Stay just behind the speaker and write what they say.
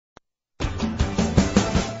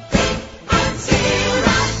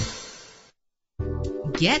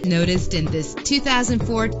Get noticed in this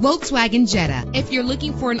 2004 Volkswagen Jetta. If you're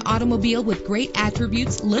looking for an automobile with great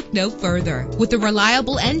attributes, look no further. With a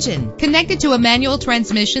reliable engine connected to a manual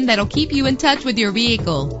transmission that'll keep you in touch with your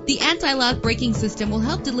vehicle, the anti-lock braking system will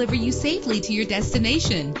help deliver you safely to your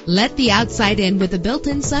destination. Let the outside in with a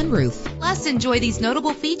built-in sunroof. Plus, enjoy these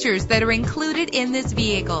notable features that are included in this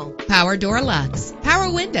vehicle: power door locks,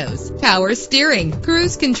 power windows, power steering,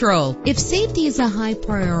 cruise control. If safety is a high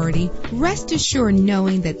priority, rest assured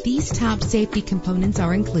knowing that these top safety components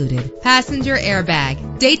are included: passenger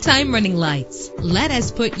airbag, daytime running lights. Let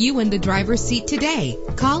us put you in the driver's seat today.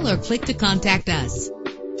 Call or click to contact us.